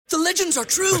The legends are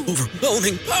true.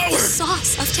 Overwhelming power.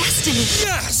 Sauce of destiny.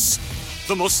 Yes!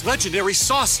 The most legendary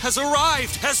sauce has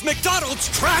arrived as McDonald's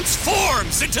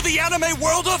transforms into the anime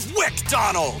world of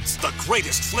WickDonald's. The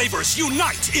greatest flavors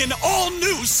unite in all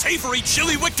new savory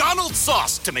chili McDonald's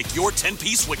sauce to make your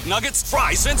 10-piece Wick Nuggets,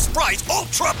 fries, and Sprite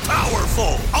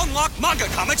ultra-powerful. Unlock manga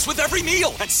comics with every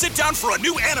meal and sit down for a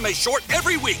new anime short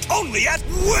every week only at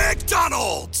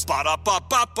WickDonald's.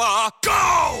 Ba-da-ba-ba-ba,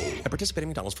 go! At participating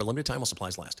McDonald's for a limited time while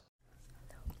supplies last.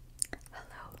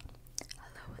 Hello,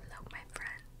 my friend.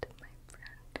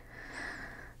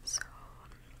 So,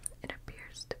 it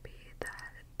appears to be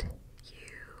that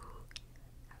you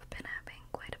have been having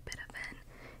quite a bit of an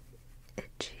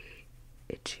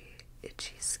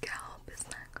itchy scalp, is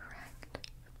that correct?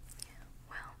 Yeah,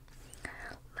 well,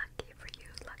 lucky for you,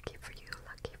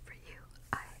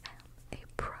 I am a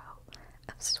pro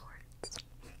of sorts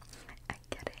at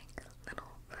getting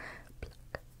little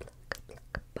pluck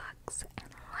by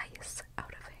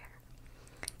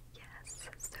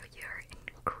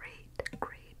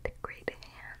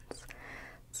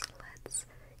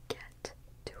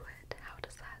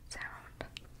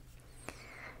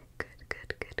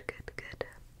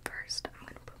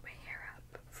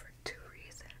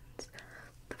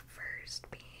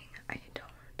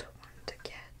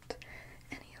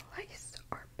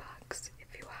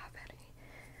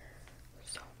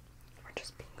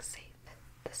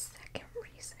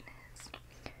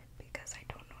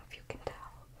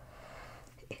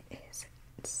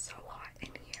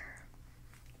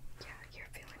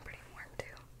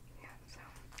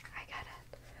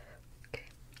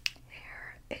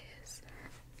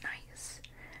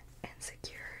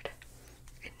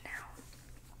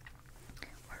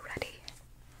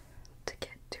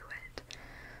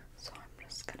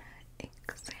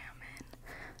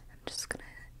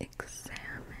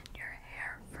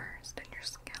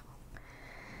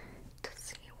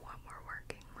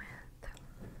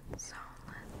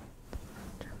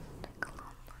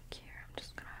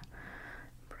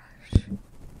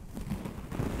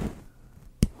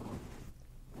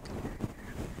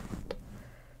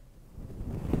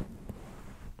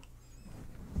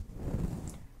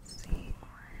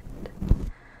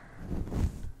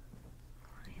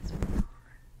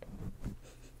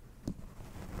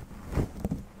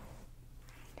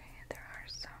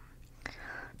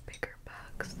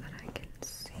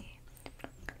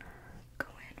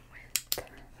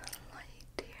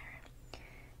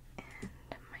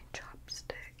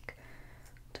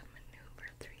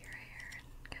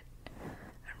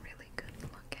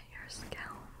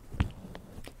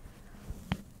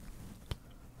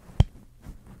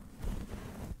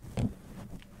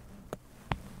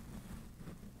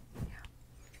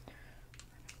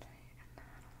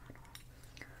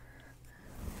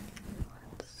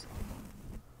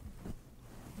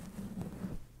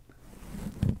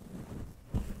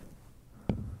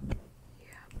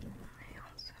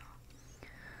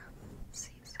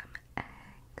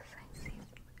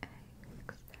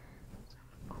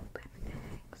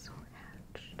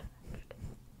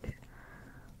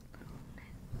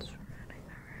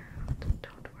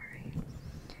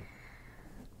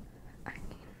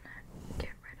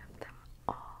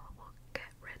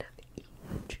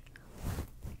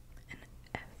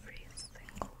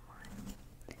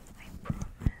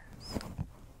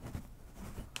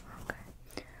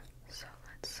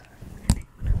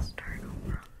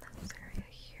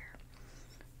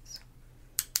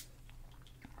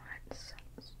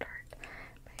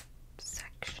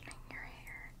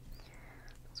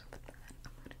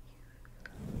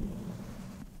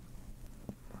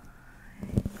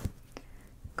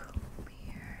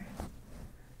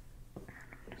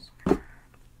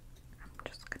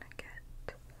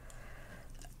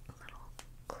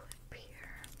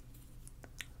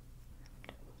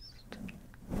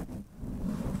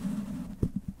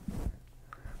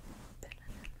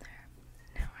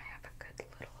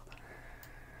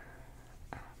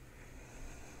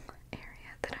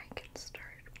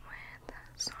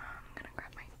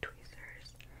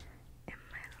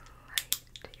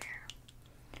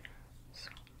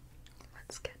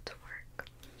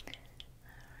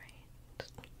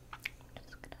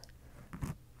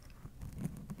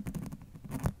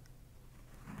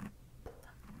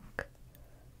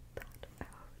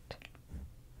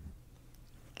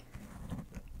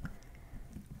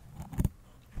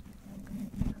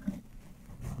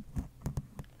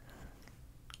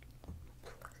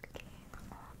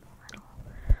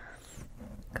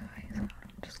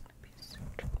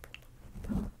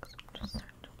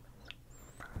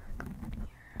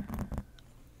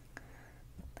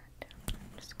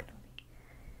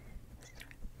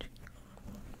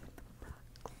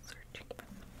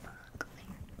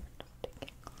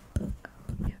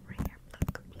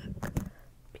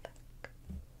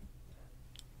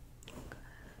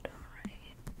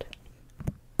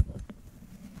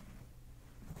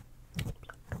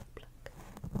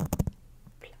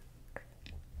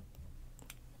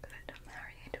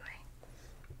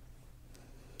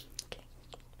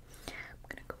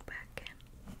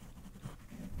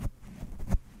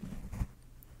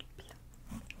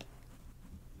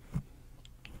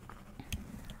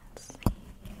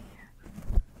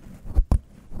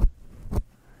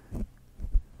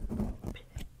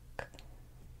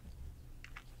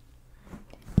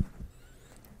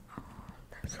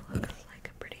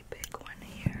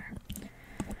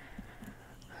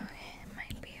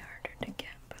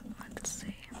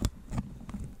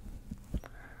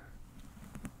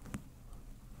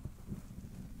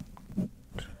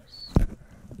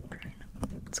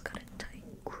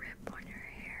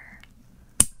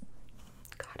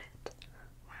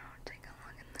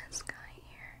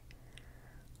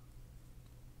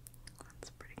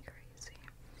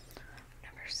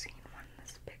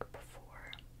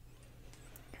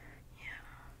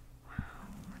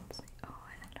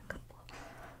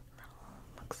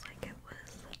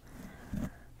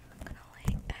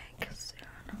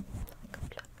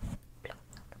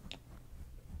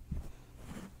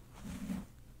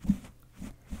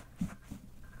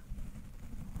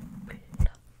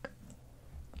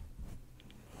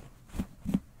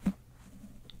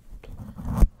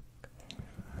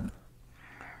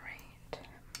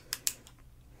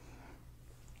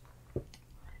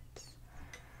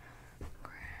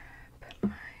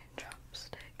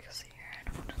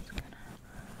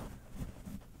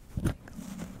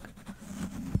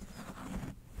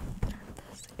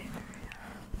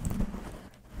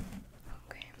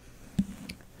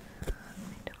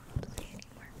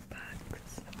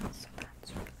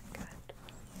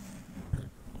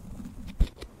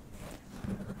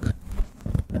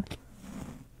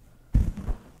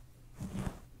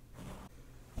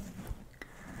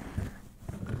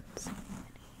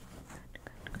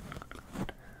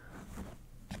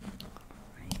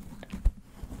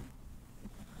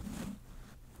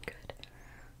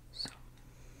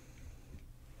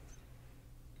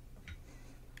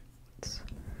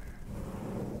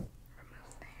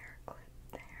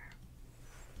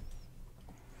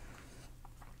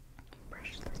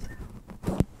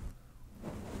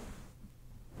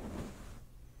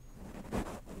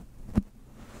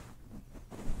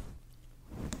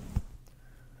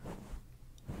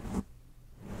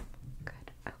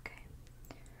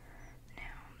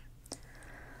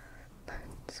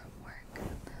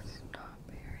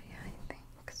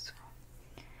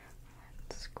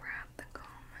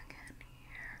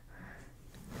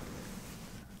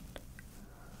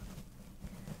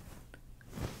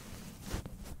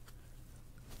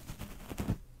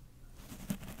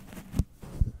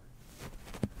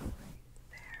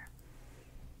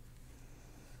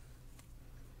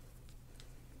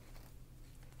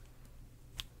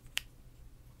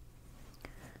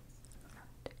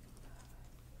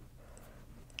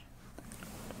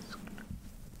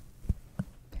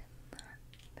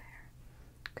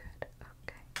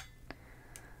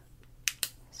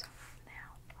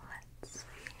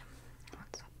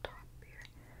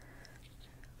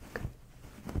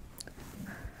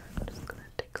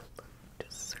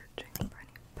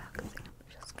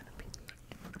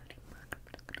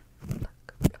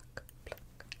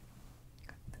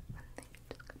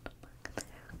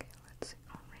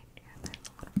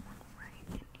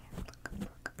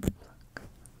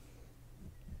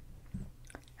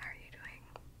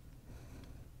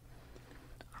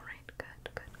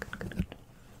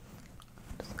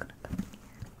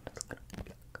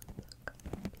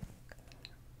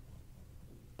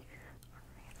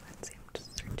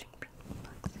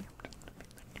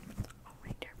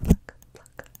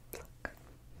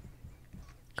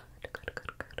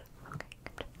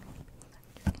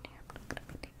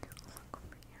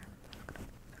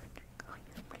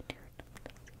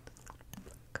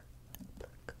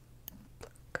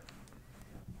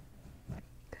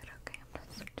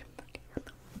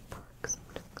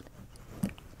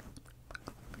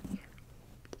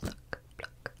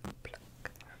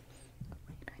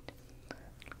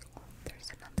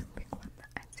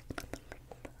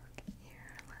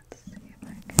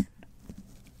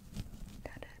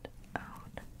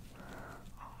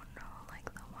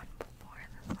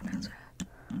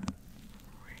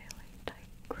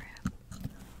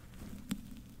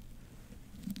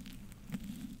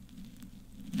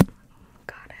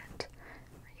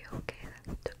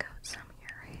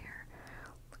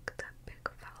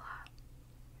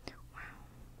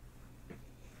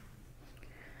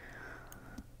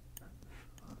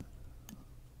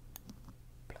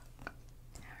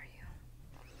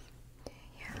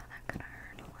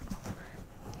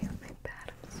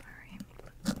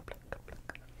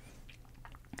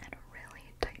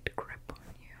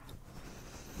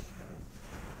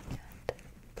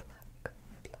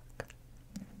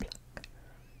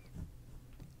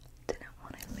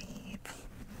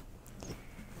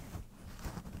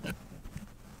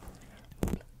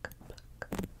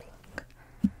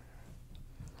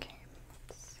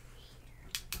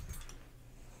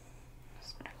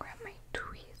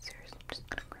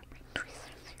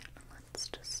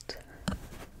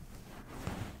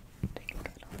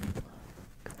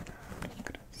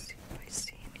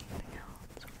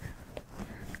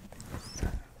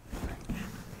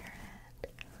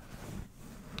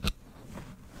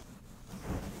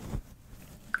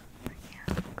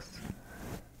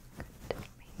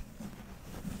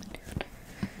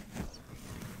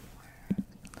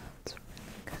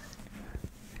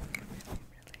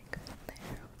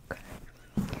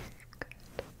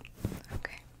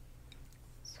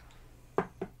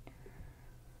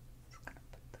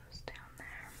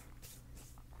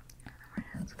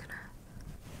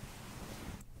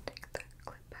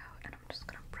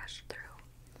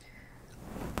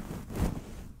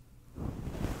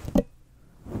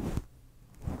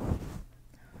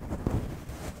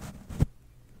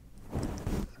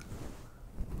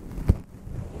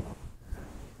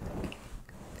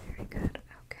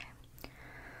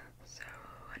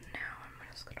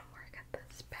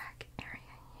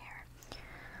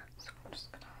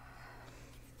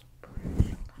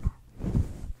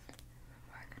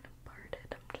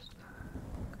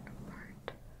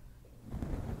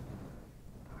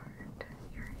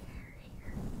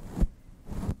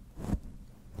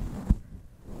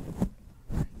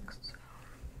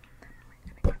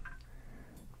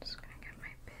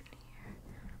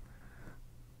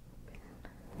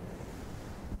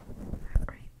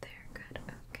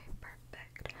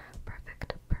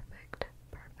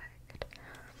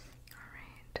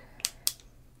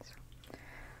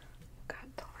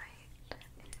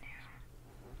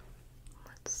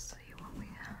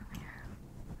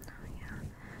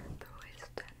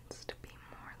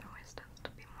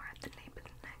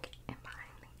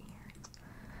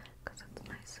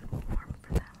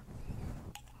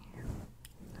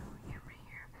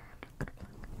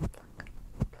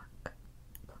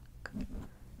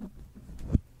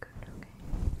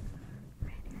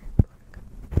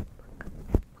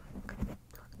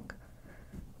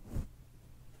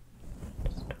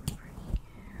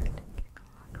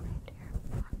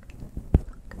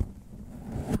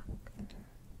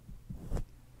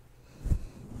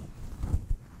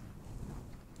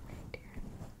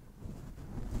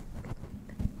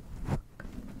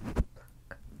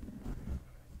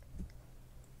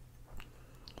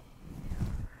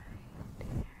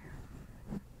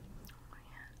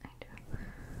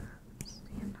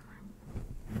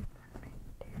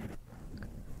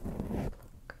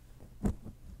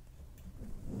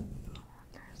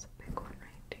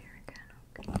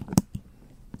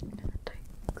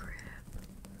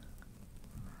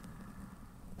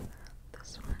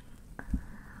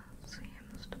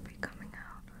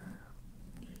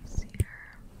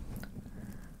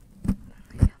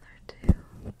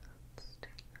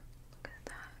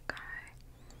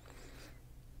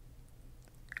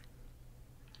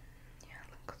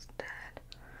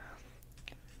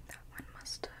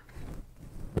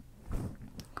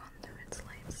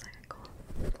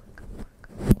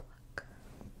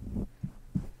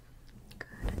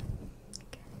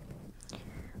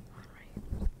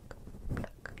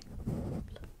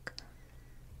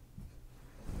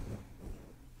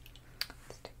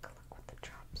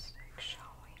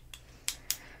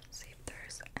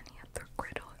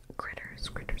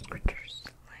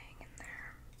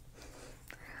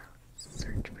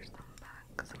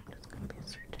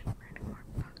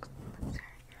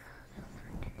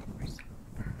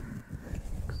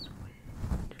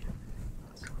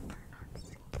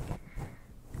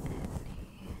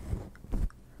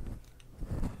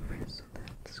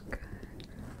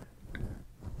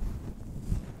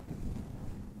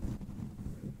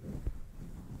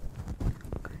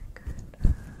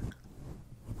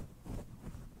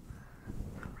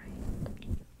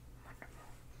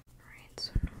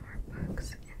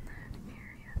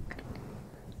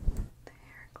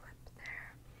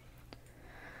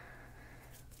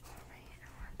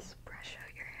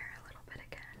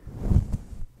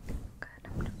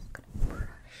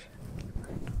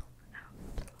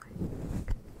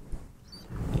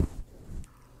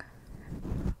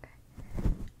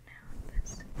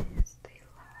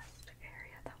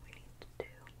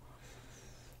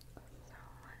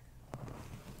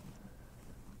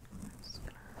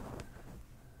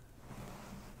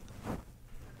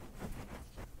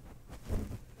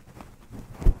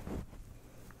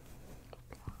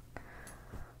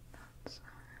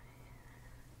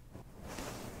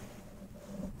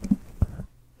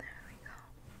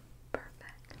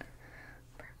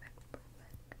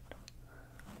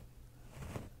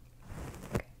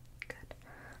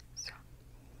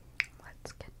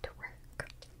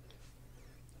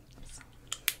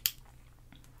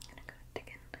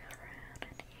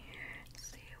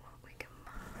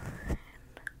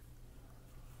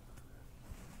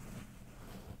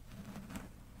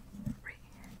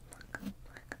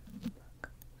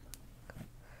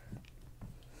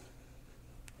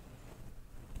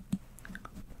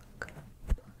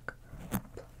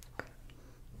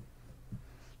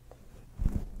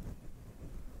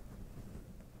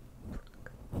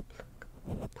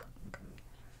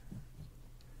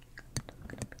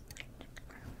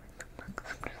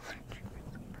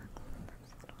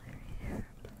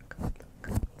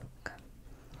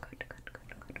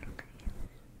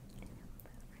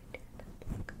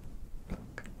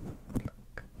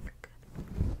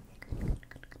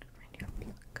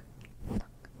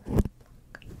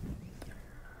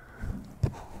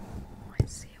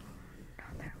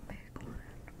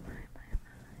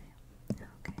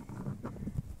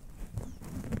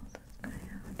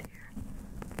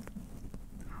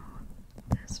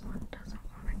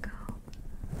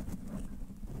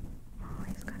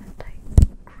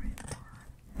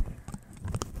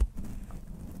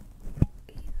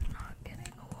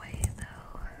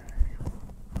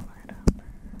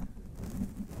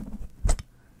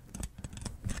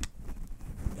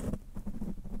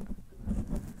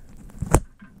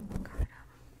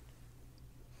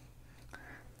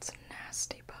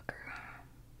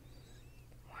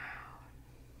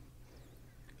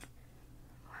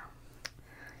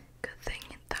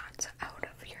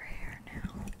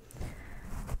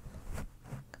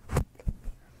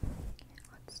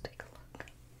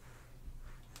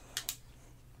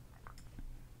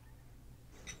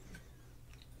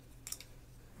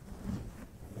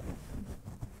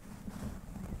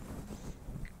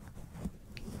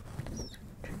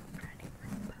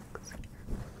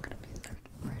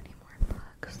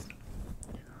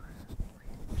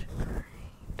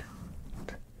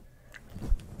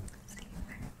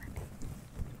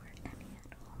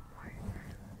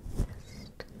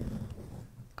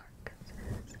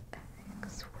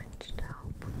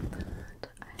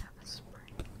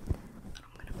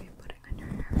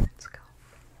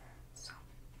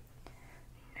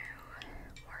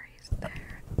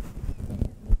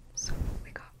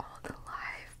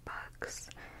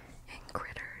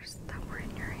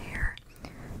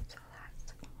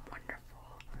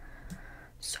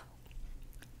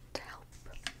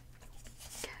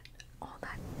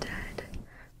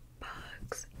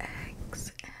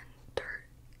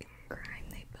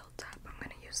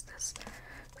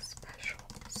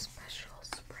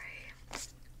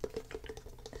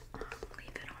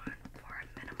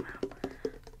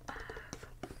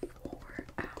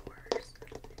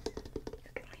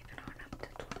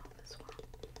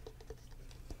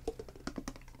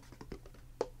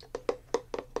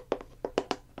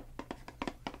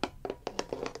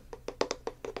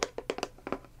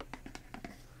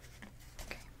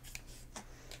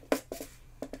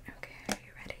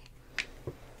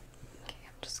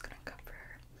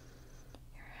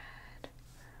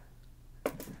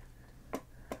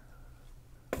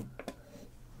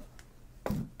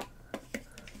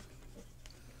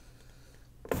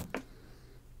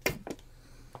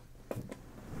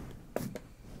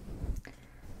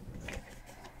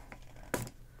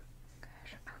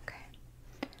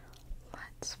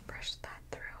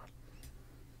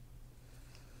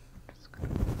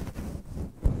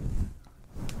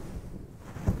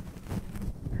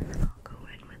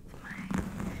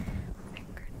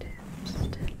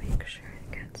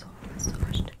also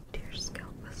massaged into your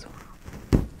scalp as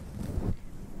well.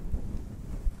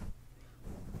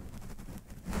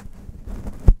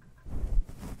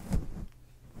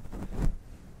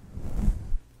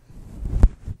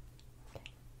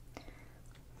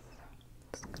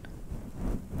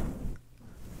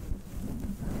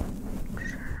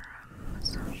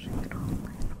 Massaging it all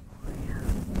in for you.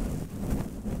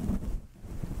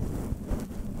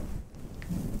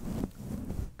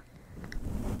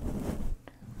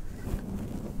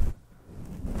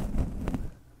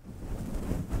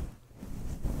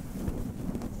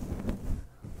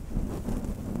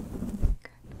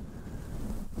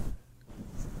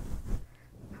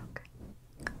 Okay,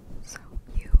 so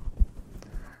you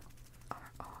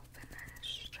are all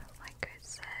finished. Like I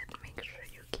said, make sure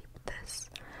you keep this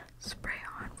spray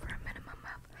on for a minimum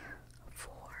of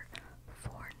four,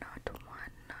 not 1,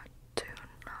 not 2,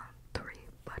 not 3,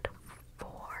 but 4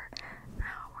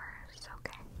 hours,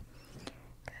 okay?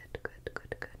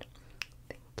 Good.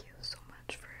 Thank you so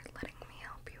much for letting me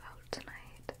help you out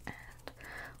tonight, and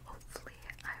hopefully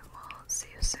I will see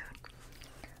you soon.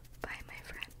 Bye, my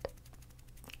friend.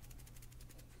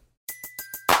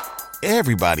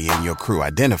 Everybody in your crew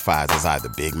identifies as either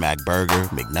Big Mac Burger,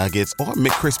 McNuggets, or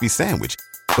McCrispy Sandwich.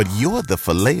 But you're the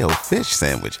Filet-O-Fish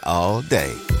Sandwich all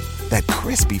day. That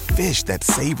crispy fish, that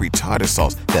savory tartar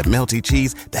sauce, that melty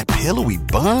cheese, that pillowy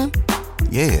bun.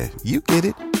 Yeah, you get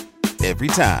it. Every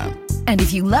time. And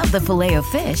if you love the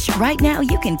Filet-O-Fish, right now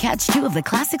you can catch 2 of the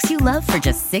classics you love for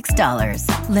just $6.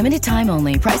 Limited time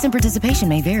only. Price and participation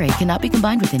may vary. Cannot be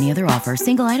combined with any other offer.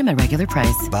 Single item at regular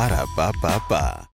price. Ba-da-ba-ba-ba.